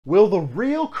Will the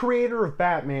real creator of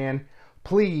Batman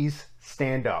please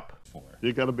stand up?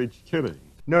 You gotta be kidding.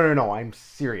 No, I'm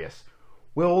serious.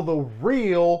 Will the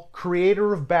real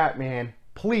creator of Batman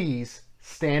please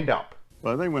stand up?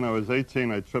 Well, I think when I was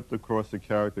 18, I tripped across a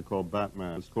character called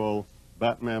Batman. It's called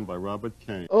Batman by Bob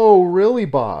Kane. Oh, really,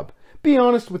 Bob? Be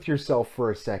honest with yourself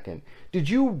for a second. Did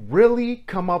you really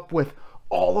come up with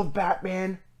all of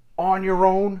Batman on your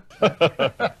own?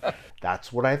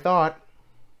 That's what I thought.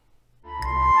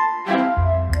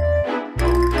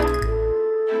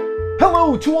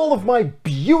 Hello to all of my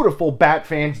beautiful Bat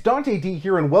fans, Dante D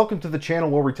here, and welcome to the channel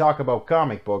where we talk about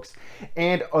comic books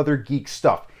and other geek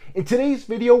stuff. In today's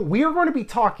video, we are going to be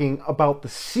talking about the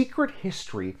secret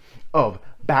history of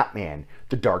Batman,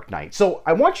 the Dark Knight. So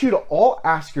I want you to all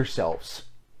ask yourselves,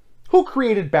 who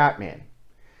created Batman?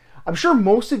 I'm sure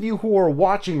most of you who are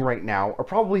watching right now are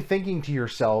probably thinking to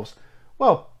yourselves,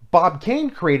 well, Bob Kane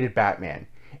created Batman.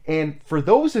 And for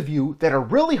those of you that are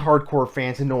really hardcore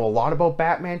fans and know a lot about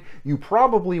Batman, you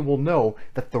probably will know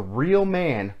that the real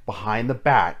man behind the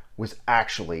bat was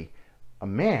actually a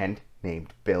man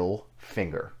named Bill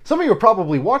Finger. Some of you are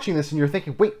probably watching this and you're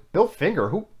thinking, wait, Bill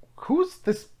Finger? Who's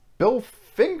this Bill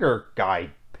Finger guy?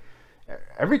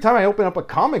 Every time I open up a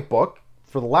comic book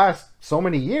for the last so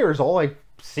many years, all I've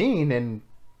seen in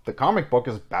the comic book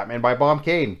is Batman by Bob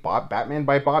Kane. Batman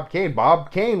by Bob Kane.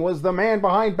 Bob Kane was the man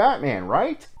behind Batman,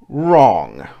 right?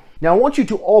 Wrong. Now I want you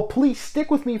to all please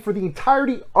stick with me for the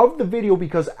entirety of the video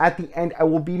because at the end I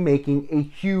will be making a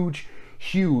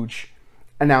huge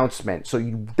announcement. So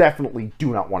you definitely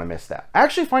do not want to miss that. I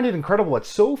actually find it incredible that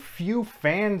so few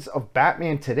fans of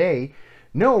Batman today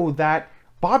know that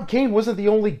Bob Kane wasn't the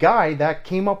only guy that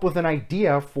came up with an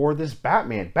idea for this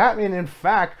Batman. Batman, in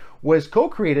fact, was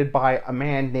co-created by a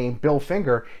man named Bill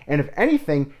Finger. And if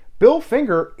anything, Bill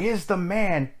Finger is the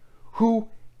man who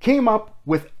came up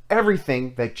with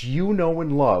everything that you know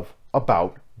and love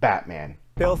about Batman.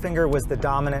 Bill Finger was the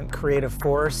dominant creative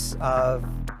force of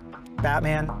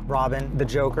Batman, Robin, the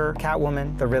Joker,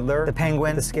 Catwoman, the Riddler, the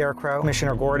Penguin, the Scarecrow,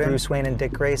 Commissioner Gordon, Bruce Wayne and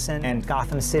Dick Grayson, and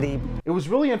Gotham City. It was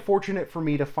really unfortunate for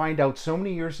me to find out so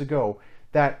many years ago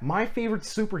that my favorite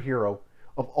superhero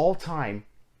of all time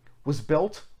was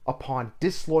built upon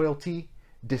disloyalty,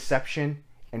 deception,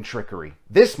 and trickery.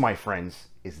 This, my friends,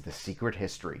 is the secret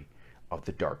history of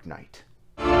the Dark Knight.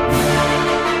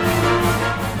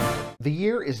 The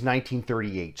year is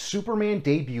 1938. Superman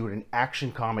debuted in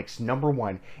Action Comics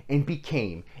 #1 and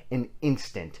became an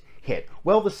instant hit.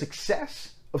 Well, the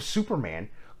success of Superman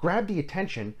grabbed the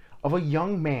attention of a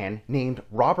young man named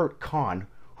Robert Kahn,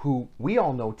 who we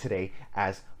all know today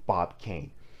as Bob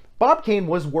Kane. Bob Kane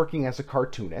was working as a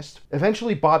cartoonist.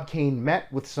 Eventually, Bob Kane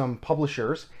met with some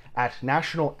publishers at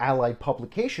National Allied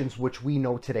Publications, which we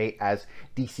know today as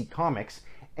DC Comics,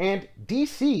 and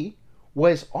DC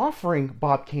was offering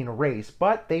Bob Kane a raise,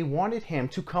 but they wanted him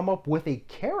to come up with a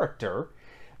character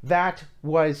that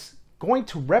was going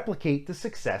to replicate the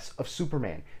success of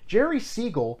Superman. Jerry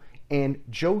Siegel and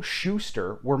Joe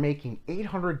Shuster were making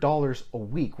 $800 a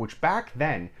week, which back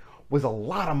then was a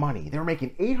lot of money. They were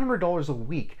making $800 a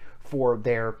week for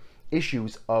their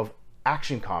issues of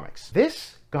Action Comics.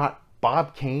 This got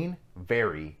Bob Kane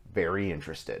very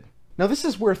interested. Now this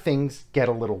is where things get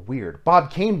a little weird.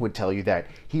 Bob Kane would tell you that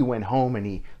he went home and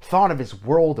he thought of his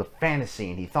world of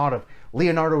fantasy, and he thought of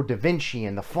Leonardo da Vinci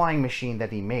and the flying machine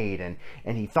that he made, and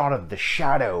he thought of the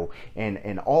Shadow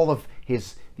and all of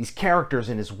these characters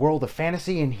in his world of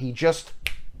fantasy, and he just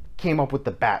came up with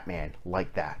the Batman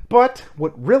like that. But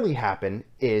what really happened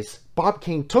is Bob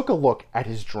Kane took a look at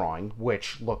his drawing,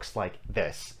 which looks like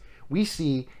this. We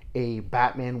see a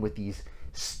Batman with these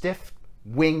stiff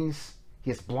wings. He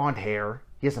has blonde hair,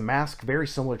 he has a mask very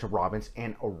similar to Robin's,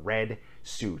 and a red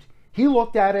suit. He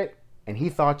looked at it and he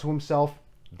thought to himself,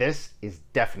 this is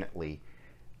definitely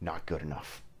not good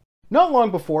enough. Not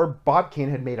long before, Bob Kane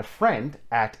had made a friend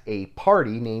at a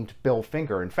party named Bill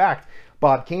Finger. In fact,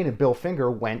 Bob Kane and Bill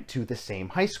Finger went to the same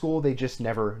high school, they just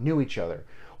never knew each other.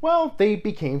 Well, they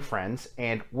became friends,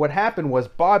 and what happened was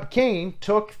Bob Kane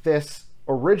took this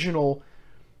original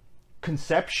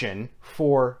conception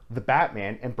for the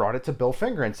Batman and brought it to Bill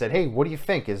Finger and said, hey, what do you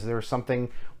think? Is there something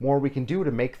more we can do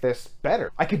to make this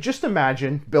better? I could just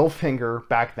imagine Bill Finger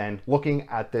back then looking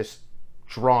at this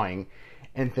drawing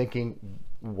and thinking,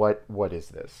 what is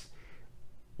this?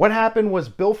 What happened was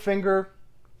Bill Finger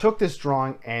took this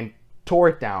drawing and tore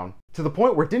it down to the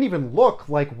point where it didn't even look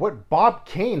like what Bob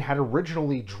Kane had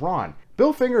originally drawn.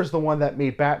 Bill Finger is the one that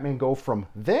made Batman go from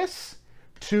this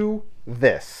to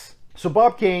this. So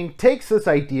Bob Kane takes this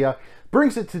idea,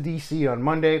 brings it to DC on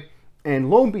Monday, And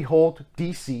lo and behold,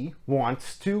 DC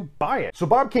wants to buy it. So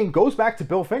Bob Kane goes back to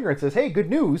Bill Finger and says, hey, good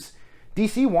news,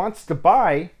 DC wants to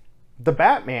buy the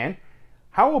Batman.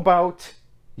 How about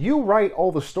you write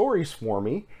all the stories for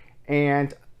me,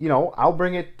 and, you know, I'll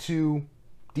bring it to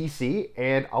DC,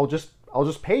 and I'll just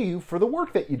pay you for the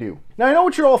work that you do. Now, I know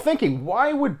what you're all thinking.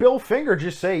 Why would Bill Finger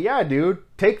just say, yeah, dude,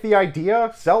 take the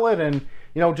idea, sell it, and,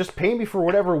 you know, just pay me for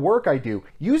whatever work I do?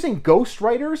 Using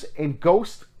ghostwriters and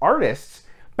ghost artists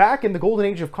back in the golden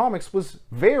age of comics was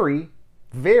very,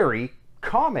 very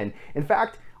common. In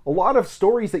fact, a lot of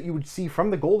stories that you would see from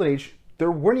the golden age,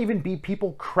 there wouldn't even be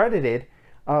people credited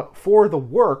for the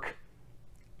work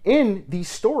in these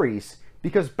stories,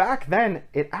 because back then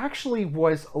it actually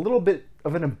was a little bit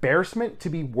of an embarrassment to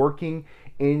be working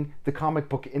in the comic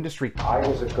book industry. I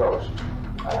was a ghost.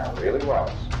 I really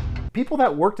was. People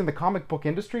that worked in the comic book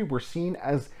industry were seen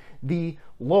as the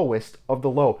lowest of the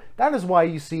low. That is why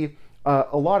you see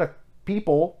a lot of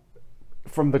people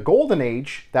from the golden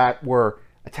age that were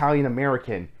Italian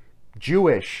American,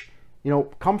 Jewish, you know,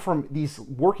 come from these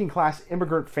working class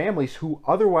immigrant families who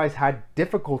otherwise had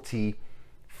difficulty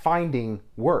finding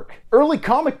work. Early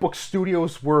comic book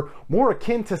studios were more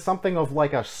akin to something of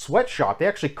like a sweatshop. They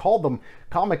actually called them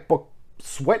comic book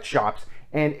sweatshops,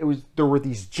 and there were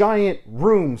these giant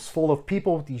rooms full of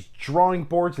people with these drawing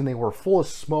boards, and they were full of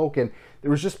smoke, and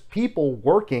there was just people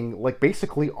working like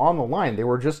basically on the line. They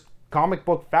were just comic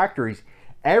book factories.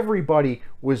 Everybody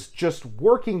was just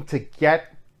working to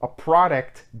get a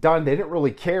product done. They didn't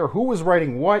really care who was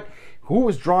writing what, who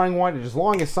was drawing what, as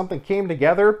long as something came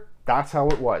together. That's how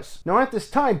it was. Now, at this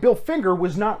time, Bill Finger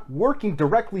was not working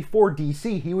directly for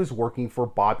DC. He was working for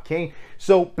Bob Kane.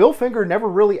 So Bill Finger never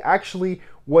really actually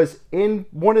was in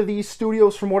one of these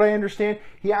studios, from what I understand.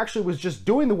 He actually was just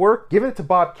doing the work, giving it to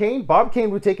Bob Kane. Bob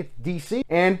Kane would take it to DC,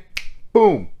 and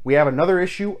boom, we have another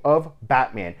issue of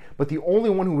Batman. But the only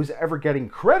one who was ever getting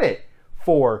credit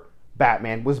for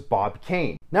Batman was Bob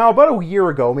Kane. Now, about a year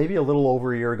ago, maybe a little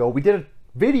over a year ago, we did a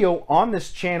video on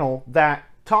this channel that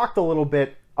talked a little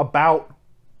bit about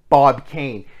Bob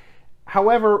Kane.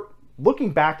 However,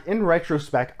 looking back in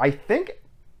retrospect, I think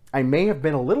I may have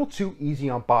been a little too easy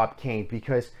on Bob Kane,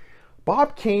 because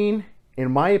Bob Kane,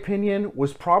 in my opinion,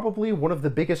 was probably one of the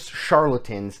biggest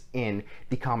charlatans in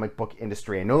the comic book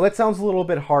industry. I know that sounds a little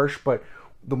bit harsh, but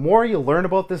the more you learn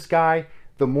about this guy,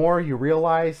 the more you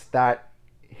realize that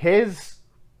his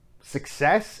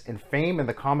success and fame in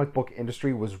the comic book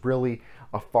industry was really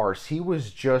a farce. He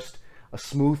was just a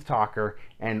smooth talker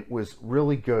and was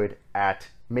really good at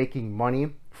making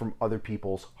money from other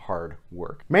people's hard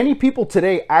work. Many people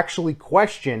today actually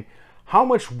question how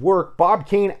much work Bob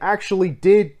Kane actually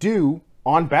did do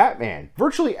on Batman.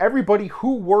 Virtually everybody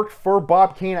who worked for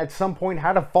Bob Kane at some point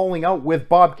had a falling out with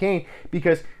Bob Kane,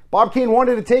 because Bob Kane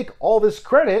wanted to take all this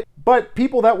credit, but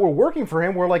people that were working for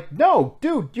him were like, no,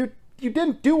 dude, you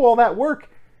didn't do all that work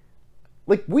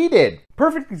like we did.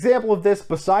 Perfect example of this,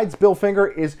 besides Bill Finger,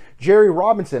 is Jerry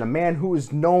Robinson, a man who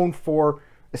is known for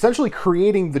essentially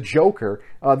creating the Joker.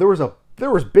 There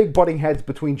was big butting heads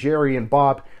between Jerry and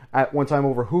Bob at one time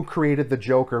over who created the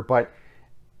Joker, but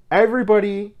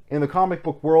everybody in the comic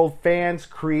book world, fans,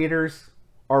 creators,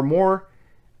 are more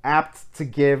apt to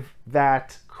give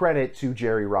that credit to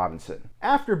Jerry Robinson.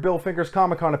 After Bill Finger's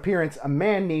Comic-Con appearance, a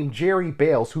man named Jerry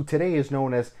Bales, who today is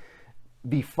known as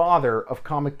the father of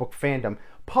comic book fandom,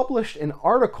 published an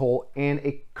article in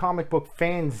a comic book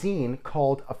fanzine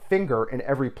called A Finger in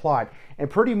Every Plot, and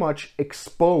pretty much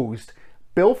exposed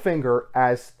Bill Finger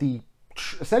as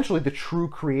essentially the true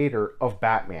creator of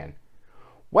Batman.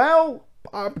 Well,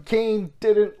 Bob Kane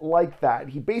didn't like that.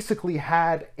 He basically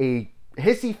had a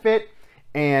hissy fit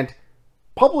and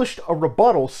published a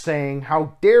rebuttal saying,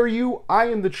 how dare you, I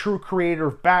am the true creator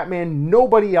of Batman,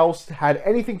 nobody else had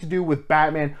anything to do with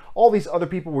Batman, all these other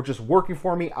people were just working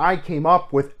for me, I came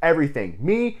up with everything,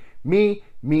 me,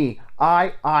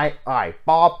 I,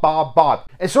 Bob.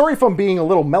 And sorry if I'm being a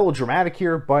little melodramatic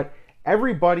here, but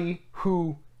everybody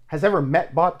who has ever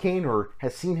met Bob Kane or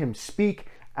has seen him speak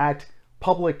at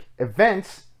public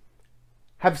events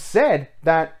have said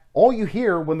that all you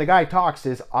hear when the guy talks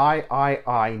is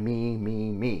I,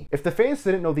 me. If the fans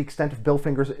didn't know the extent of Bill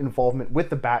Finger's involvement with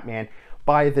the Batman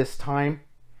by this time,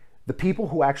 the people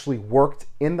who actually worked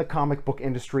in the comic book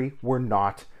industry were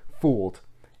not fooled.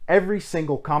 Every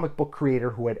single comic book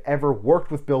creator who had ever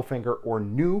worked with Bill Finger or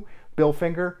knew Bill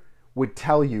Finger would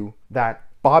tell you that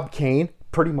Bob Kane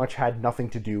pretty much had nothing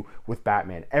to do with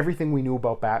Batman. Everything we knew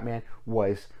about Batman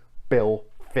was Bill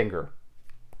Finger.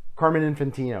 Carmen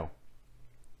Infantino,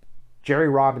 Jerry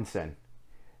Robinson,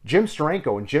 Jim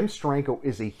Steranko, and Jim Steranko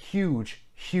is a huge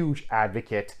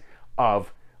advocate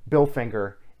of Bill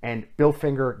Finger and Bill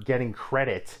Finger getting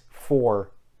credit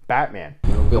for Batman.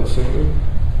 You know Bill Finger?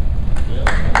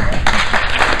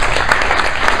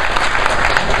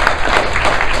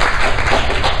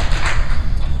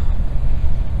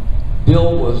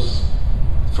 Bill was,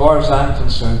 as far as I'm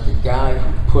concerned, the guy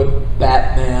who put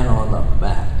Batman on the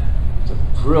map. He's a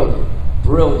brilliant,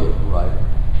 brilliant writer.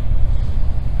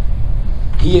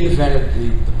 He invented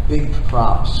the big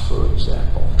props, for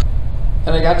example.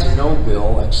 And I got to know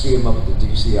Bill. I'd see him up at the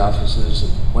DC offices,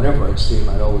 and whenever I'd see him,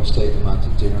 I'd always take him out to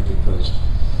dinner because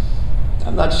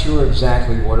I'm not sure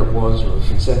exactly what it was or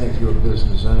if it's any of your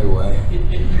business anyway.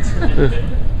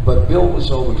 But Bill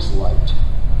was always liked.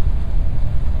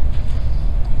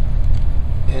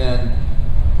 And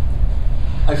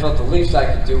I felt the least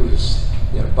I could do was,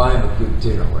 buy him a good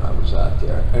dinner when I was out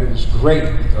there. And it was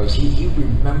great because he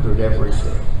remembered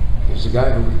everything. He was a guy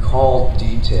who recalled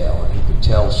detail and he could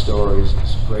tell stories. It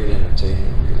was great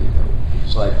entertainment, really. It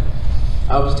was like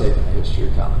I was taking a history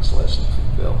of comics lesson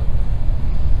from Bill.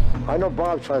 I know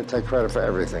Bob's trying to take credit for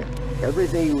everything.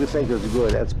 Everything you would think is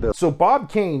good, that's Bill. So Bob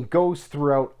Kane goes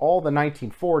throughout all the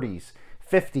 1940s,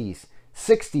 50s,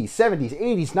 60s, 70s,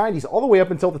 80s, 90s, all the way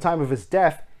up until the time of his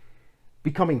death,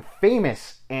 becoming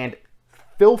famous and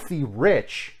filthy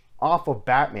rich off of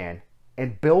Batman.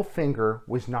 And Bill Finger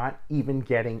was not even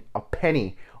getting a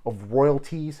penny of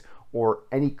royalties or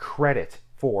any credit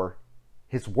for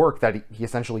his work that he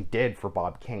essentially did for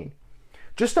Bob Kane.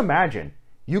 Just imagine,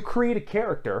 you create a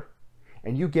character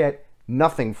and you get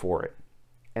nothing for it.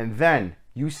 And then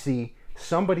you see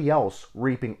somebody else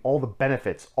reaping all the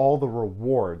benefits, all the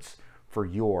rewards for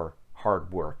your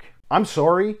hard work. I'm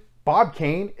sorry, Bob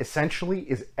Kane essentially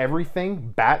is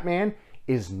everything Batman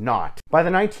is not. By the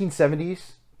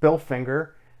 1970s, Bill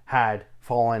Finger had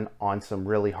fallen on some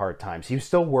really hard times. He was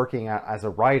still working as a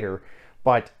writer,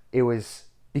 but it was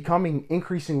becoming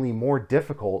increasingly more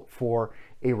difficult for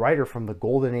a writer from the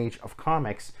golden age of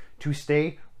comics to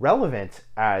stay relevant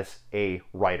as a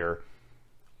writer.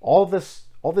 All this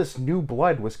new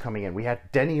blood was coming in. We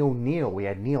had Denny O'Neil, we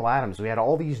had Neil Adams, we had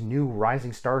all these new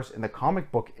rising stars in the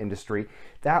comic book industry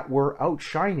that were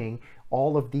outshining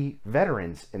all of the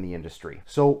veterans in the industry.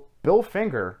 So Bill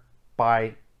Finger,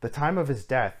 by the time of his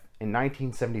death in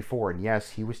 1974, and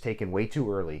yes, he was taken way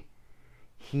too early,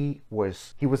 he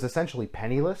was essentially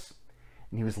penniless,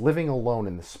 and he was living alone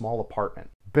in this small apartment.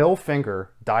 Bill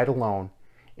Finger died alone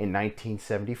in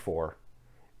 1974,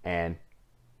 and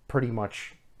pretty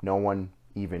much no one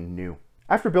even knew.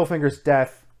 After Bill Finger's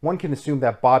death, one can assume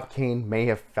that Bob Kane may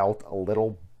have felt a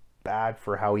little bad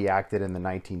for how he acted in the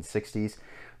 1960s,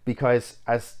 because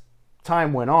as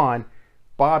time went on,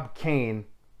 Bob Kane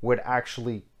would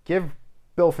actually give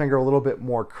Bill Finger a little bit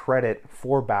more credit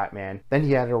for Batman than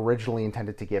he had originally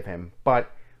intended to give him.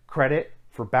 But credit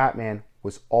for Batman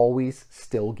was always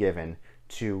still given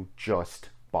to just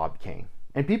Bob Kane.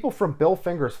 And people from Bill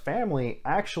Finger's family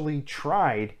actually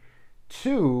tried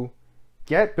to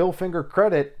get Bill Finger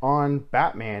credit on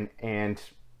Batman, and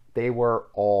they were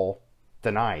all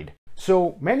denied.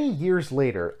 So many years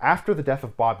later, after the death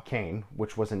of Bob Kane,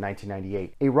 which was in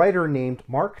 1998, a writer named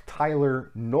Mark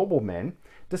Tyler Nobleman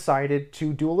decided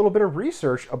to do a little bit of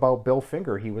research about Bill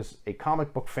Finger. He was a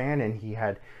comic book fan and he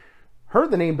had heard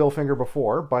the name Bill Finger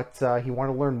before, but he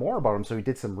wanted to learn more about him. So he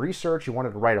did some research. He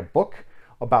wanted to write a book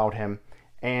about him.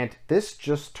 And this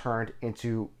just turned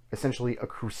into essentially a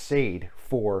crusade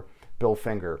for Bill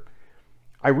Finger.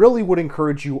 I really would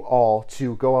encourage you all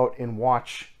to go out and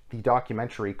watch the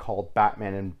documentary called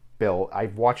Batman and Bill.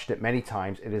 I've watched it many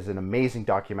times. It is an amazing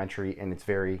documentary and it's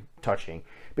very touching.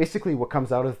 Basically, what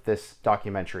comes out of this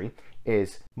documentary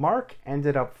is Mark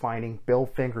ended up finding Bill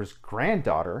Finger's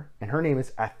granddaughter, and her name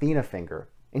is Athena Finger,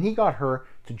 and he got her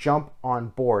to jump on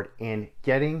board in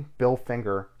getting Bill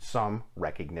Finger some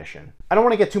recognition. I don't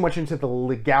want to get too much into the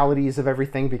legalities of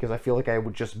everything because I feel like I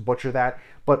would just butcher that,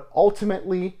 but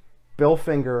ultimately, Bill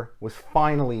Finger was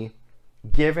finally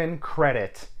given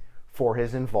credit for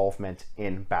his involvement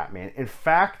in Batman. In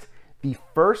fact, the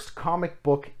first comic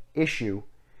book issue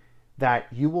that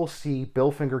you will see Bill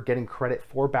Finger getting credit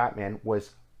for Batman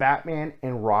was Batman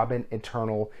and Robin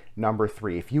Eternal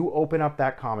 #3. If you open up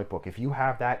that comic book, if you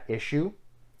have that issue,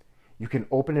 you can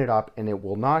open it up and it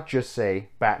will not just say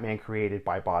Batman created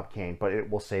by Bob Kane, but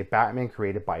it will say Batman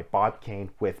created by Bob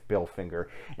Kane with Bill Finger.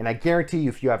 And I guarantee you,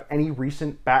 if you have any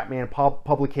recent Batman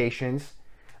publications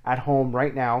at home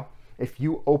right now, if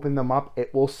you open them up,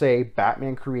 it will say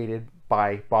Batman created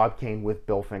by Bob Kane with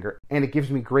Bill Finger. And it gives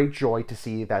me great joy to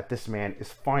see that this man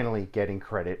is finally getting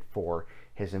credit for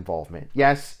his involvement.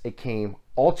 Yes, it came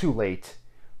all too late,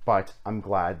 but I'm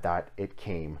glad that it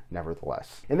came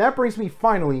nevertheless. And that brings me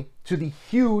finally to the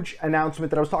huge announcement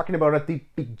that I was talking about at the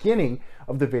beginning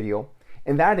of the video,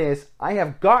 and that is I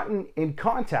have gotten in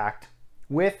contact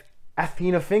with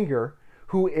Athena Finger,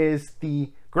 who is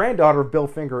the granddaughter of Bill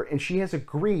Finger, and she has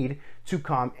agreed to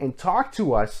come and talk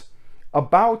to us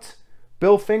about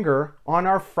Bill Finger on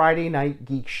our Friday Night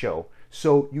Geek show.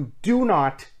 So you do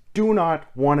not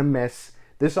want to miss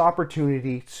this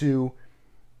opportunity to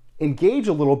engage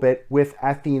a little bit with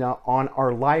Athena on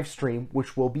our live stream,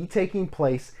 which will be taking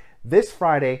place this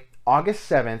Friday, August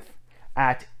 7th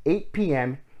at 8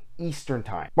 p.m. Eastern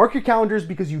Time. Mark your calendars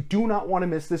because you do not want to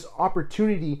miss this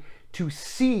opportunity to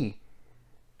see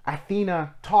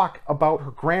Athena talk about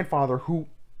her grandfather who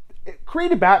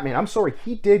created Batman. I'm sorry,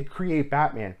 he did create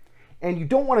Batman. And you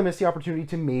don't want to miss the opportunity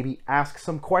to maybe ask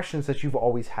some questions that you've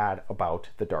always had about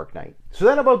The Dark Knight. So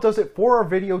that about does it for our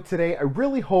video today. I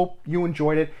really hope you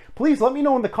enjoyed it. Please let me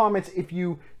know in the comments if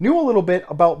you knew a little bit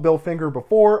about Bill Finger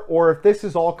before, or if this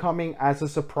is all coming as a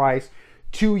surprise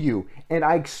to you. And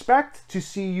I expect to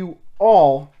see you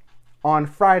all on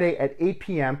Friday at 8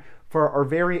 p.m. for our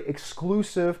very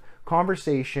exclusive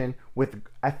conversation with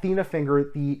Athena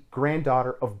Finger, the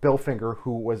granddaughter of Bill Finger,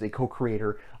 who was a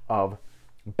co-creator of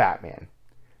Batman.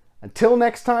 Until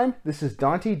next time, this is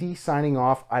Dante D signing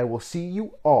off. I will see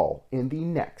you all in the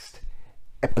next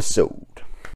episode.